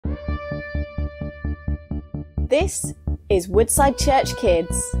This is Woodside Church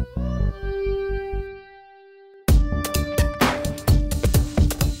Kids.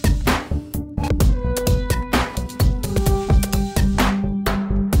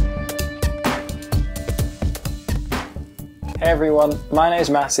 Hey everyone, my name is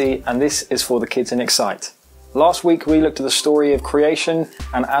Matty and this is for the kids in Excite. Last week we looked at the story of creation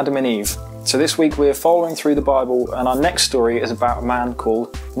and Adam and Eve. So this week we're following through the Bible and our next story is about a man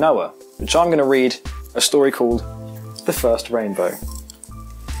called Noah, which I'm going to read a story called The First Rainbow.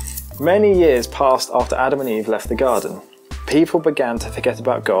 Many years passed after Adam and Eve left the garden. People began to forget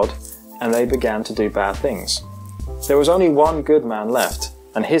about God and they began to do bad things. There was only one good man left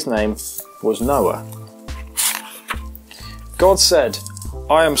and his name was Noah. God said,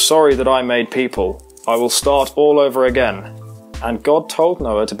 "I am sorry that I made people. I will start all over again." And God told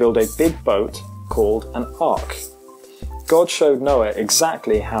Noah to build a big boat called an ark. God showed Noah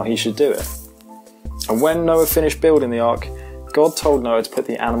exactly how he should do it. And when Noah finished building the ark, God told Noah to put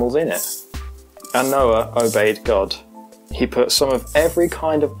the animals in it. And Noah obeyed God. He put some of every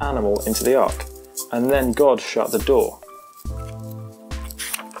kind of animal into the ark, and then God shut the door.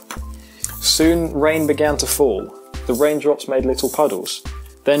 Soon rain began to fall. The raindrops made little puddles,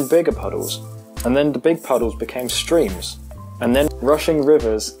 then bigger puddles, and then the big puddles became streams, and then rushing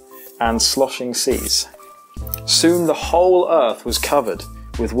rivers and sloshing seas. Soon the whole earth was covered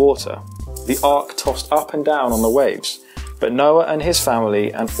with water. The ark tossed up and down on the waves, but Noah and his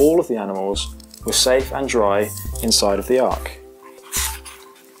family and all of the animals were safe and dry inside of the ark.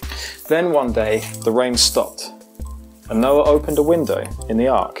 Then one day the rain stopped, and Noah opened a window in the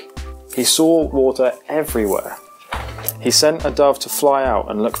ark. He saw water everywhere. He sent a dove to fly out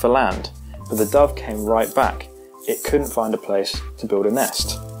and look for land, but the dove came right back. It couldn't find a place to build a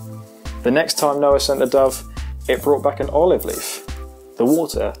nest. The next time Noah sent the dove, it brought back an olive leaf. The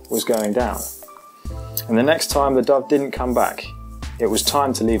water was going down. And the next time the dove didn't come back, it was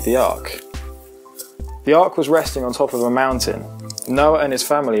time to leave the ark. The ark was resting on top of a mountain. Noah and his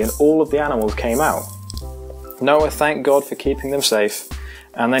family and all of the animals came out. Noah thanked God for keeping them safe,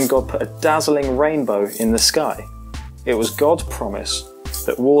 and then God put a dazzling rainbow in the sky. It was God's promise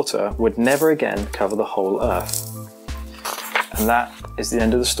that water would never again cover the whole earth. And that is the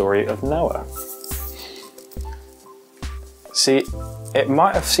end of the story of Noah. See, it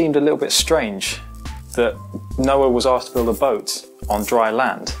might have seemed a little bit strange that Noah was asked to build a boat on dry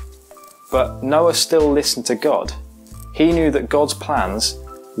land, but Noah still listened to God. He knew that God's plans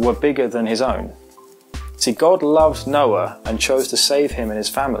were bigger than his own. See, God loved Noah and chose to save him and his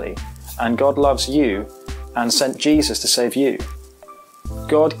family, and God loves you and sent Jesus to save you.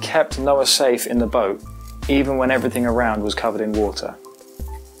 God kept Noah safe in the boat, even when everything around was covered in water.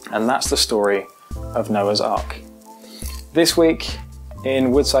 And that's the story of Noah's Ark. This week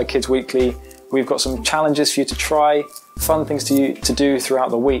in Woodside Kids Weekly, we've got some challenges for you to try, fun things to do throughout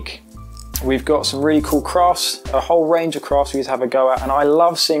the week. We've got some really cool crafts, a whole range of crafts for you to have a go at, and I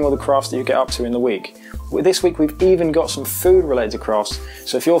love seeing all the crafts that you get up to in the week. This week we've even got some food related crafts,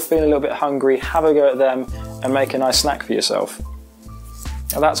 so if you're feeling a little bit hungry, have a go at them and make a nice snack for yourself.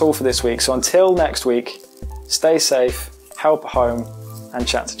 And that's all for this week, so until next week, stay safe, help at home and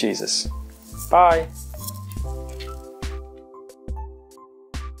chat to Jesus. Bye!